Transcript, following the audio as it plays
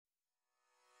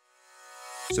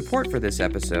Support for this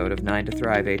episode of 9 to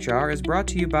Thrive HR is brought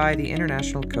to you by the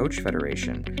International Coach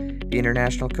Federation. The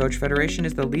International Coach Federation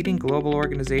is the leading global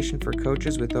organization for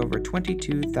coaches with over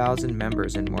 22,000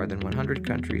 members in more than 100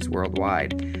 countries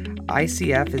worldwide.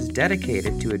 ICF is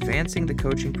dedicated to advancing the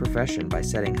coaching profession by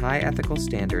setting high ethical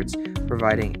standards,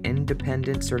 providing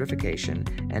independent certification,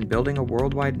 and building a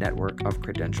worldwide network of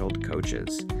credentialed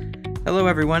coaches. Hello,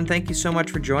 everyone. Thank you so much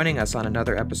for joining us on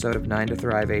another episode of 9 to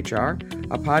Thrive HR,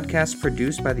 a podcast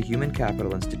produced by the Human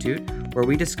Capital Institute, where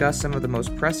we discuss some of the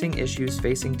most pressing issues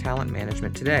facing talent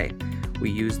management today. We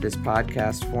use this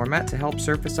podcast format to help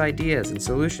surface ideas and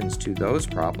solutions to those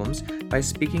problems by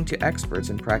speaking to experts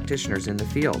and practitioners in the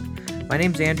field. My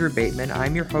name's Andrew Bateman.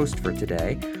 I'm your host for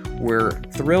today. We're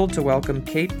thrilled to welcome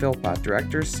Kate Philpot,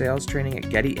 Director of Sales Training at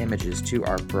Getty Images, to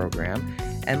our program.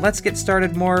 And let's get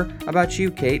started more about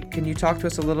you, Kate. Can you talk to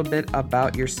us a little bit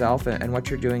about yourself and what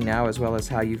you're doing now, as well as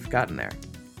how you've gotten there?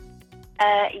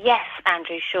 Yes,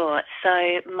 Andrew, sure.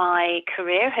 So my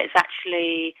career has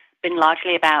actually been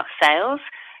largely about sales.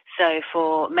 So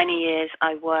for many years,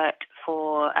 I worked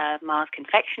for Mars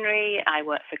Confectionery. I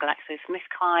worked for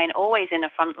GlaxoSmithKline, always in a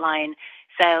frontline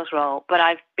sales role. But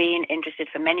I've been interested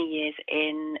for many years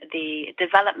in the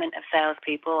development of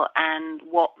salespeople and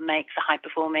what makes a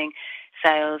high-performing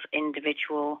sales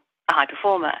individual a high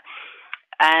performer.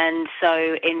 And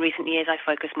so in recent years, I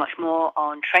focus much more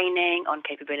on training, on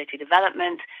capability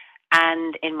development,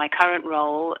 and in my current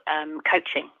role,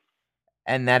 coaching.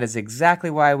 And that is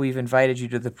exactly why we've invited you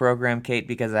to the program, Kate,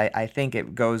 because I think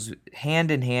it goes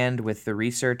hand in hand with the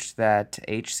research that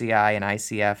HCI and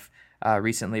ICF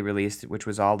recently released, which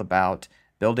was all about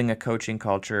building a coaching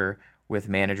culture with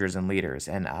managers and leaders.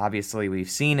 And obviously,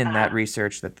 we've seen in that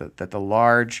research that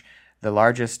the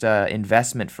largest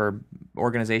investment for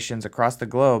organizations across the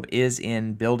globe is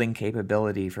in building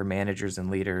capability for managers and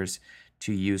leaders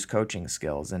to use coaching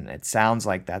skills. And it sounds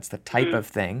like that's the type of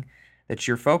thing that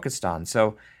you're focused on.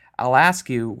 So I'll ask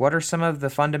you, what are some of the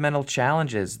fundamental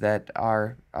challenges that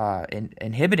are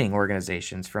inhibiting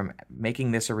organizations from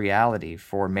making this a reality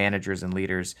for managers and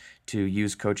leaders to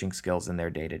use coaching skills in their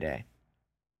day-to-day?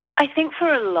 I think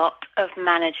for a lot of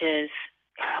managers,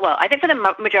 I think for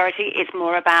the majority, it's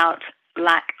more about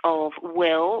lack of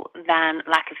will than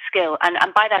lack of skill. And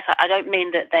by that, I don't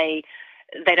mean that they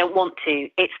don't want to.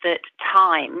 It's that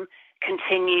time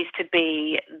continues to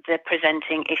be the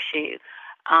presenting issue.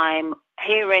 I'm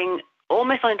hearing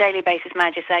almost on a daily basis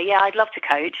managers say, yeah, I'd love to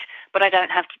coach, but I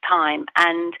don't have the time.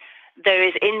 And there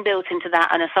is inbuilt into that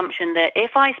an assumption that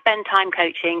if I spend time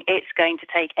coaching, it's going to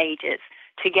take ages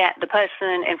to get the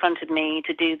person in front of me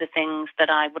to do the things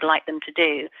that I would like them to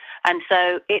do. And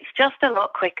so it's just a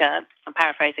lot quicker, I'm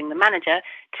paraphrasing the manager,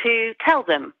 to tell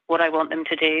them what I want them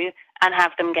to do and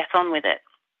have them get on with it.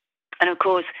 And of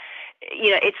course,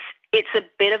 it's a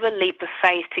bit of a leap of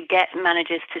faith to get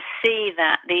managers to see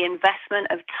that the investment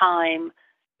of time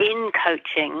in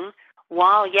coaching,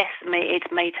 while yes,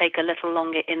 it may take a little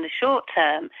longer in the short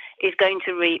term, is going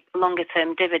to reap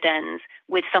longer-term dividends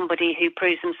with somebody who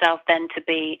proves themselves then to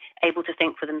be able to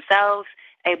think for themselves,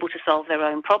 able to solve their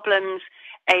own problems,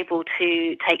 able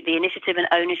to take the initiative and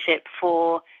ownership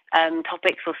for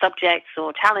topics or subjects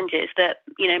or challenges that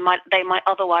they might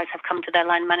otherwise have come to their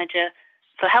line manager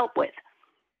for help with.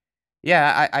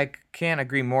 Yeah, I can't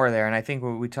agree more there. And I think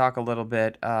we talk a little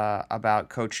bit about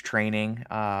coach training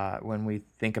when we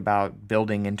think about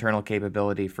building internal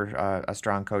capability for a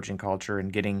strong coaching culture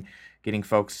and getting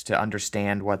folks to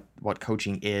understand what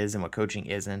coaching is and what coaching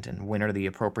isn't and when are the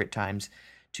appropriate times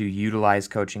to utilize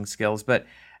coaching skills. But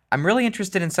I'm really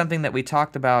interested in something that we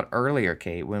talked about earlier,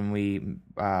 Kate, when we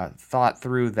thought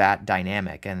through that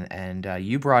dynamic. And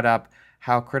you brought up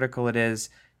how critical it is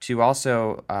to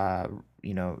also,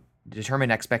 determine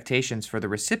expectations for the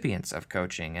recipients of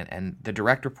coaching and the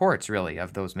direct reports, really,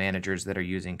 of those managers that are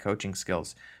using coaching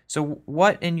skills. So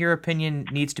what, in your opinion,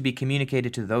 needs to be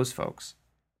communicated to those folks?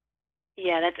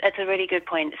 Yeah, that's a really good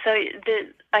point. So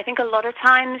I think a lot of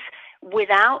times,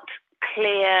 without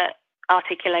clear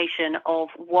articulation of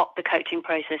what the coaching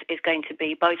process is going to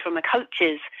be, both from a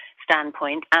coach's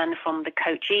standpoint and from the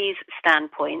coachee's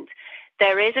standpoint,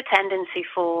 there is a tendency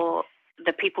for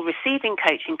the people receiving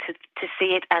coaching to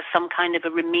see it as some kind of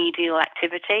a remedial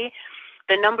activity.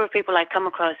 The number of people I've come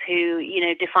across who,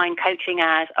 define coaching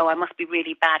as, I must be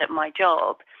really bad at my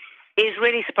job, is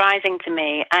really surprising to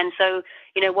me. And so,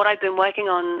 what I've been working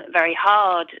on very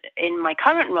hard in my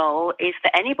current role is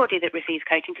for anybody that receives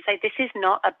coaching to say, this is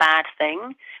not a bad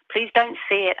thing. Please don't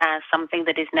see it as something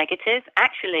that is negative.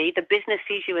 Actually, the business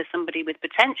sees you as somebody with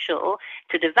potential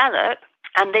to develop,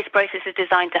 and this process is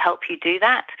designed to help you do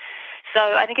that.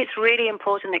 So I think it's really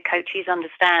important that coaches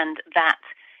understand that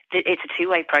it's a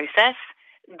two-way process,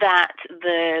 that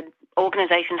the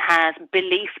organization has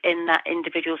belief in that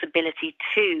individual's ability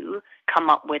to come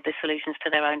up with the solutions to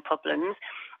their own problems,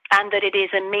 and that it is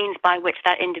a means by which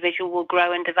that individual will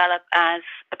grow and develop as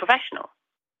a professional,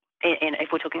 if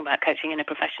we're talking about coaching in a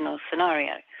professional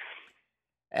scenario.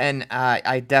 And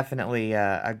I definitely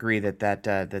agree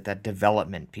that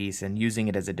development piece and using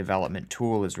it as a development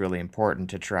tool is really important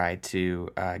to try to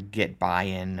get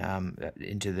buy-in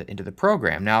into the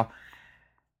program. Now,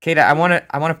 Kate, I want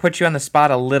to put you on the spot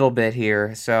a little bit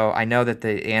here. So I know that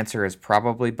the answer is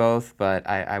probably both, but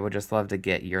I would just love to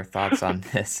get your thoughts on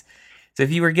this. So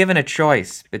if you were given a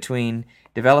choice between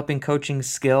developing coaching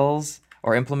skills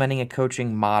or implementing a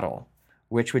coaching model,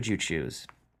 which would you choose?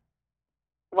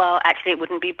 Well, actually, it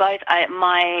wouldn't be both.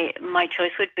 My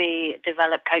choice would be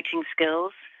develop coaching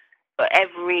skills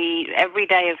every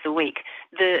day of the week.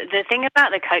 The thing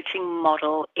about the coaching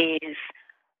model is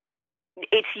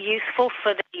it's useful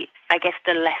for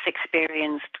the less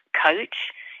experienced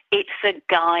coach. It's a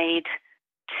guide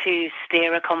to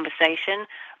steer a conversation,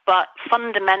 but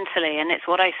fundamentally, and it's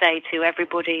what I say to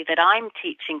everybody that I'm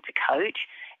teaching to coach,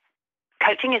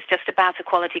 coaching is just about a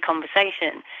quality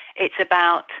conversation. It's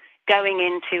about going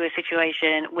into a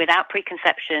situation without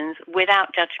preconceptions,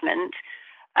 without judgment.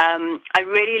 I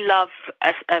really love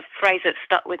a phrase that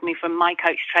stuck with me from my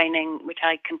coach training, which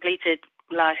I completed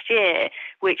last year,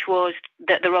 which was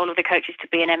that the role of the coach is to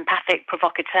be an empathic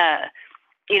provocateur.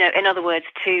 In other words,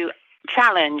 to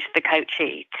challenge the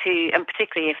coachee, and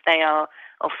particularly if they are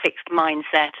of fixed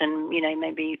mindset and,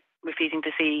 maybe refusing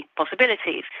to see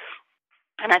possibilities.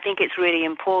 And I think it's really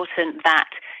important that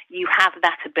you have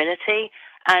that ability.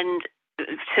 And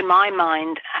to my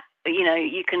mind,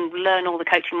 you can learn all the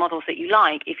coaching models that you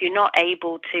like. If you're not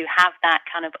able to have that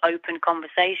kind of open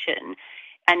conversation,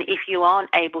 and if you aren't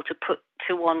able to put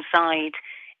to one side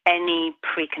any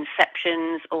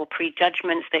preconceptions or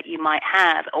prejudgments that you might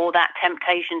have, or that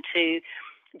temptation to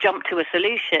jump to a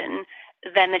solution,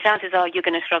 then the chances are you're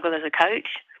going to struggle as a coach.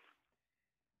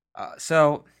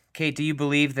 So, Kate, do you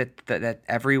believe that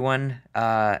everyone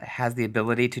has the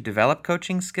ability to develop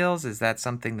coaching skills? Is that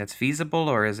something that's feasible,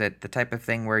 or is it the type of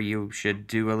thing where you should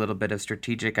do a little bit of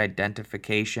strategic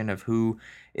identification of who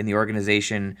in the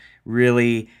organization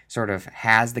really sort of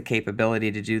has the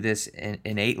capability to do this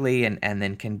innately and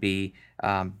then can be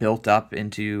built up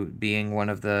into being one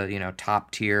of the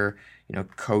top tier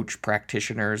coach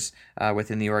practitioners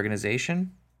within the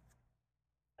organization?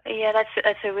 Yeah,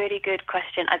 that's a really good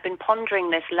question. I've been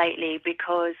pondering this lately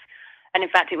because, and in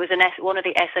fact, it was one of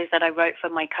the essays that I wrote for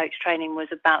my coach training was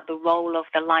about the role of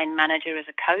the line manager as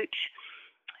a coach.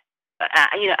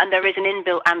 And there is an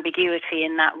inbuilt ambiguity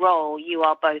in that role. You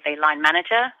are both a line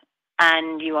manager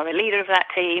and you are a leader of that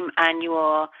team, and you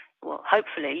are, well,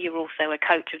 hopefully, you're also a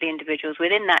coach of the individuals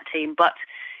within that team. But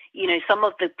some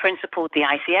of the principles, the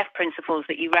ICF principles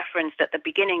that you referenced at the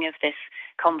beginning of this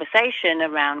conversation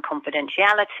around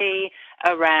confidentiality,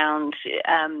 around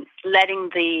letting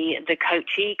the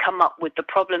coachee come up with the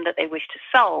problem that they wish to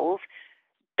solve,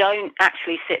 don't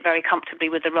actually sit very comfortably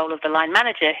with the role of the line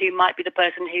manager, who might be the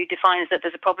person who defines that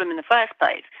there's a problem in the first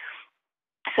place.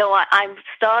 So I've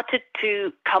started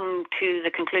to come to the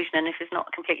conclusion, and this is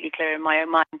not completely clear in my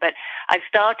own mind, but I've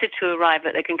started to arrive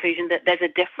at the conclusion that there's a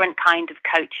different kind of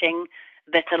coaching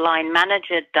that a line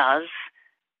manager does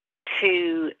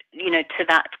to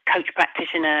that coach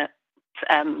practitioner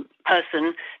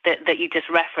person that you just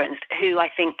referenced, who I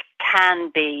think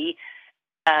can be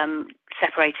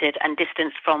separated and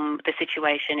distanced from the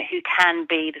situation, who can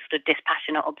be the sort of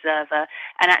dispassionate observer.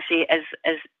 And actually, as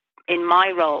in my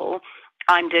role,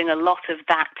 I'm doing a lot of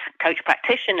that coach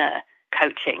practitioner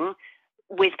coaching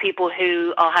with people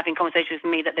who are having conversations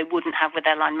with me that they wouldn't have with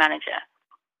their line manager.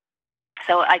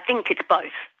 So I think it's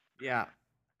both. Yeah,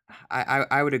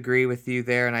 I would agree with you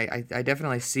there, and I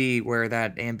definitely see where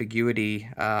that ambiguity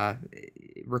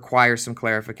requires some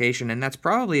clarification, and that's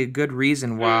probably a good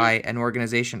reason why an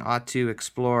organization ought to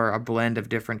explore a blend of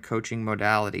different coaching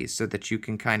modalities so that you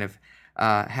can kind of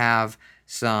have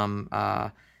some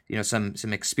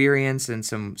some experience and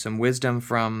some wisdom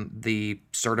from the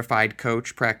certified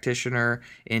coach practitioner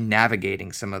in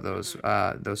navigating some of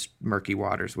those murky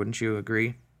waters. Wouldn't you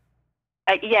agree?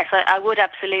 Yes, I would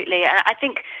absolutely. And I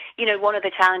think, one of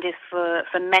the challenges for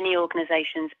many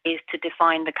organizations is to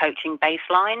define the coaching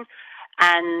baseline.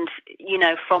 And,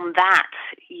 from that,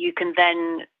 you can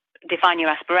then define your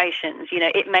aspirations.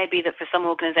 It may be that for some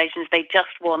organizations, they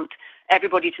just want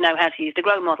everybody to know how to use the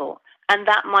GROW model. And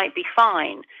that might be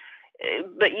fine.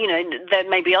 But, there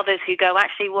may be others who go,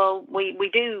 actually, well, we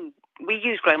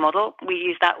use GROW model. We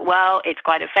use that well. It's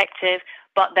quite effective.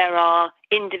 but there are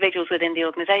individuals within the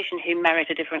organization who merit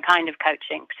a different kind of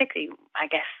coaching, particularly, I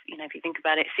guess, if you think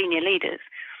about it, senior leaders.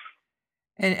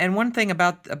 And one thing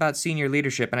about senior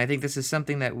leadership, and I think this is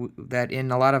something that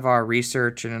in a lot of our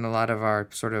research and in a lot of our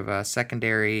sort of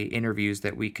secondary interviews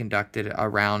that we conducted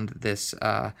around this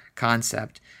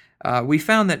concept, we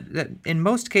found that in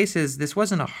most cases this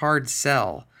wasn't a hard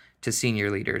sell to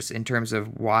senior leaders in terms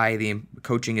of why the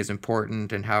coaching is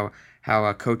important and how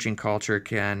a coaching culture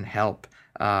can help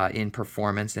in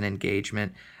performance and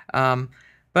engagement.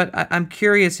 But I'm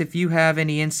curious if you have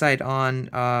any insight on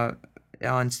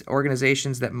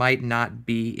organizations that might not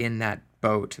be in that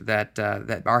boat, that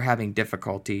are having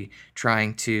difficulty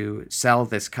trying to sell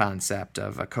this concept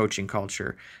of a coaching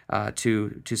culture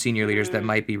to senior leaders that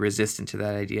might be resistant to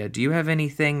that idea. Do you have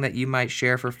anything that you might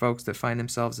share for folks that find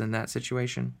themselves in that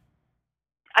situation?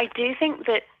 I do think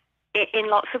that in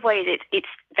lots of ways it's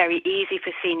very easy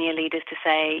for senior leaders to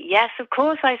say, yes, of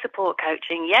course I support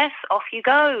coaching. Yes, off you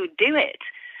go, do it.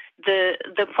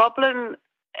 The problem,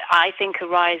 I think,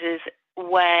 arises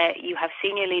where you have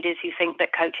senior leaders who think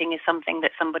that coaching is something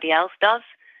that somebody else does.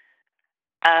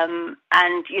 And,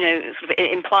 sort of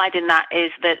implied in that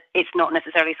is that it's not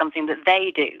necessarily something that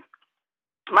they do.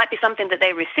 It might be something that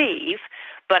they receive,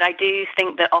 but I do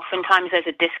think that oftentimes there's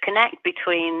a disconnect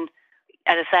between,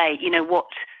 as I say,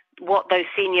 what those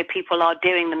senior people are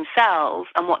doing themselves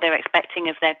and what they're expecting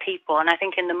of their people. And I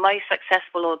think in the most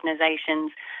successful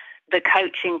organizations, the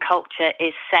coaching culture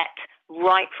is set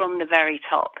right from the very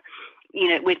top,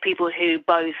 with people who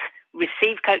both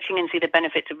receive coaching and see the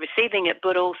benefits of receiving it,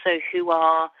 but also who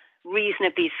are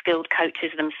reasonably skilled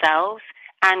coaches themselves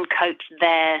and coach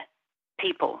their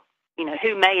people,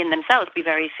 who may in themselves be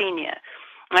very senior.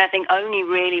 And I think only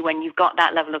really when you've got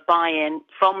that level of buy-in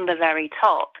from the very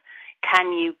top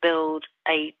can you build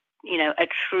a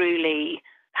truly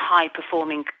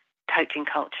high-performing coaching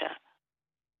culture.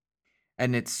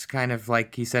 And it's kind of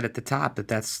like you said at the top,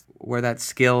 that's where that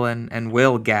skill and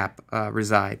will gap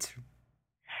resides.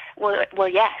 Well,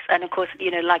 yes. And of course,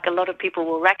 like a lot of people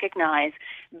will recognize,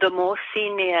 the more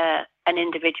senior an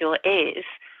individual is,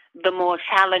 the more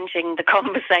challenging the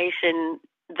conversation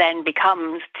then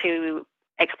becomes to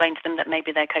explain to them that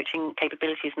maybe their coaching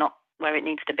capability is not where it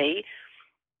needs to be.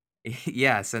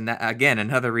 Yes, and that, again,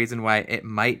 another reason why it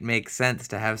might make sense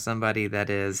to have somebody that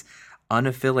is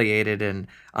unaffiliated and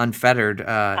unfettered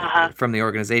from the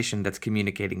organization that's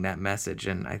communicating that message.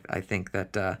 And I think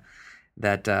that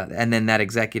and then that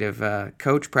executive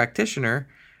coach practitioner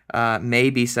may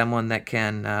be someone that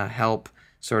can help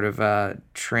sort of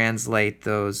translate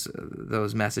those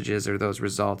messages or those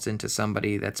results into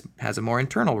somebody that has a more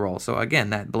internal role. So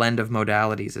again, that blend of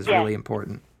modalities is really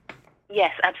important.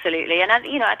 Yes, absolutely. And,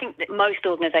 I think that most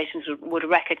organizations would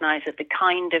recognize that the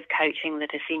kind of coaching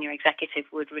that a senior executive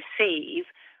would receive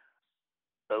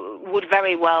would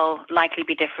very well likely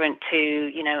be different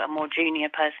to, a more junior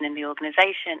person in the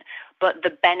organization. But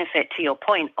the benefit, to your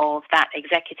point, of that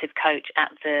executive coach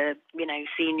at the,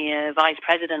 senior vice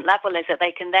president level is that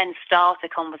they can then start a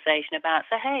conversation about,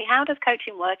 so, hey, how does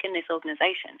coaching work in this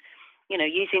organization?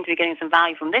 You seem to be getting some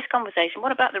value from this conversation.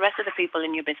 What about the rest of the people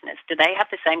in your business? Do they have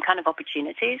the same kind of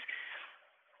opportunities?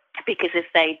 Because if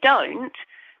they don't,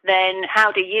 then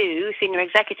how do you, senior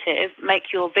executive,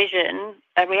 make your vision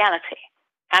a reality?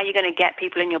 How are you going to get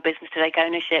people in your business to take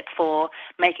ownership for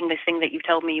making this thing that you've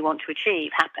told me you want to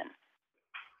achieve happen?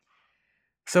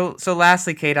 So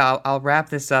lastly, Kate, I'll wrap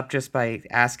this up just by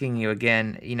asking you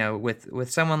again,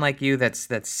 with someone like you that's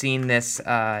seen this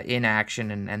in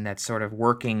action and that's sort of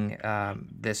working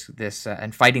this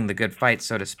and fighting the good fight,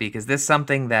 so to speak. Is this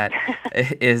something that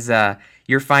is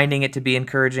you're finding it to be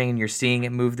encouraging and you're seeing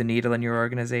it move the needle in your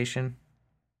organization?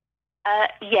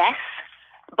 Yes,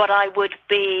 but I would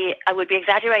be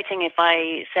exaggerating if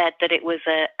I said that it was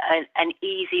an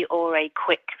easy or a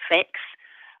quick fix.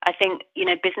 I think,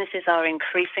 businesses are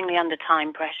increasingly under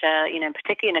time pressure,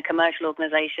 particularly in a commercial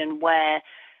organization where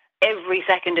every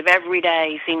second of every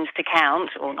day seems to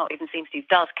count, or not even seems to,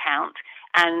 does count,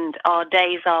 and our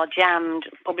days are jammed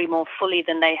probably more fully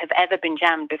than they have ever been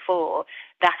jammed before.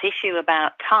 That issue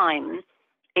about time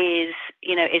is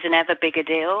an ever bigger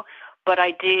deal. But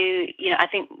I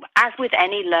think as with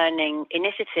any learning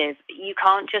initiative, you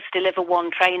can't just deliver one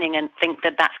training and think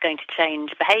that that's going to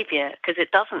change behavior, because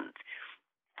it doesn't.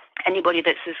 Anybody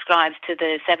that subscribes to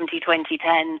the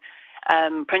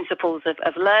 70-20-10 principles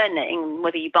of learning,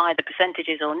 whether you buy the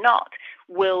percentages or not,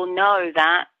 will know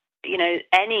that,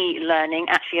 any learning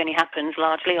actually only happens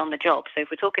largely on the job. So if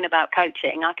we're talking about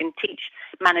coaching, I can teach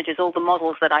managers all the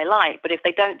models that I like, but if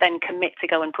they don't then commit to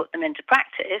go and put them into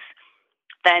practice,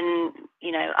 then,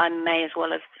 I may as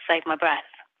well have saved my breath.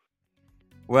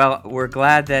 Well, we're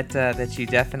glad that you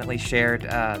definitely shared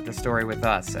the story with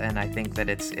us, and I think that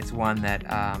it's one that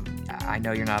I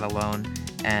know you're not alone,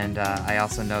 and I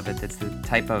also know that it's the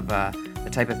type of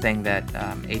thing that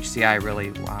HCI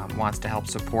really wants to help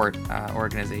support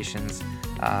organizations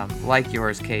like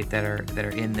yours, Kate, that are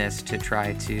in this to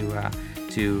try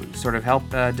to sort of help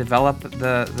develop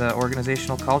the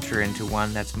organizational culture into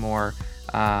one that's more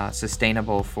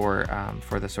sustainable for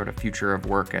the sort of future of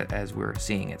work as we're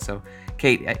seeing it. So,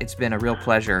 Kate, it's been a real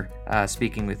pleasure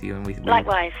speaking with you, and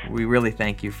Likewise. We really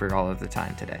thank you for all of the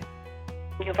time today.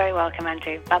 You're very welcome,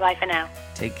 Andrew. Bye-bye for now.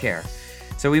 Take care.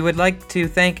 So we would like to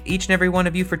thank each and every one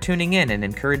of you for tuning in and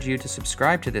encourage you to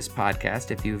subscribe to this podcast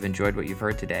if you've enjoyed what you've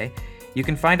heard today. You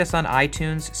can find us on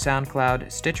iTunes,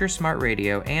 SoundCloud, Stitcher Smart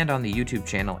Radio, and on the YouTube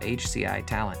channel HCI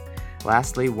Talent.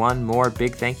 Lastly, one more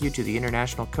big thank you to the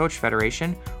International Coach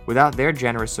Federation. Without their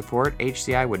generous support,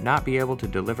 HCI would not be able to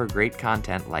deliver great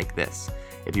content like this.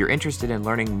 If you're interested in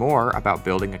learning more about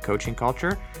building a coaching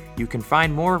culture, you can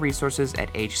find more resources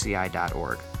at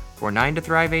hci.org. For 9 to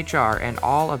Thrive HR and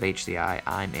all of HCI,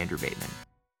 I'm Andrew Bateman.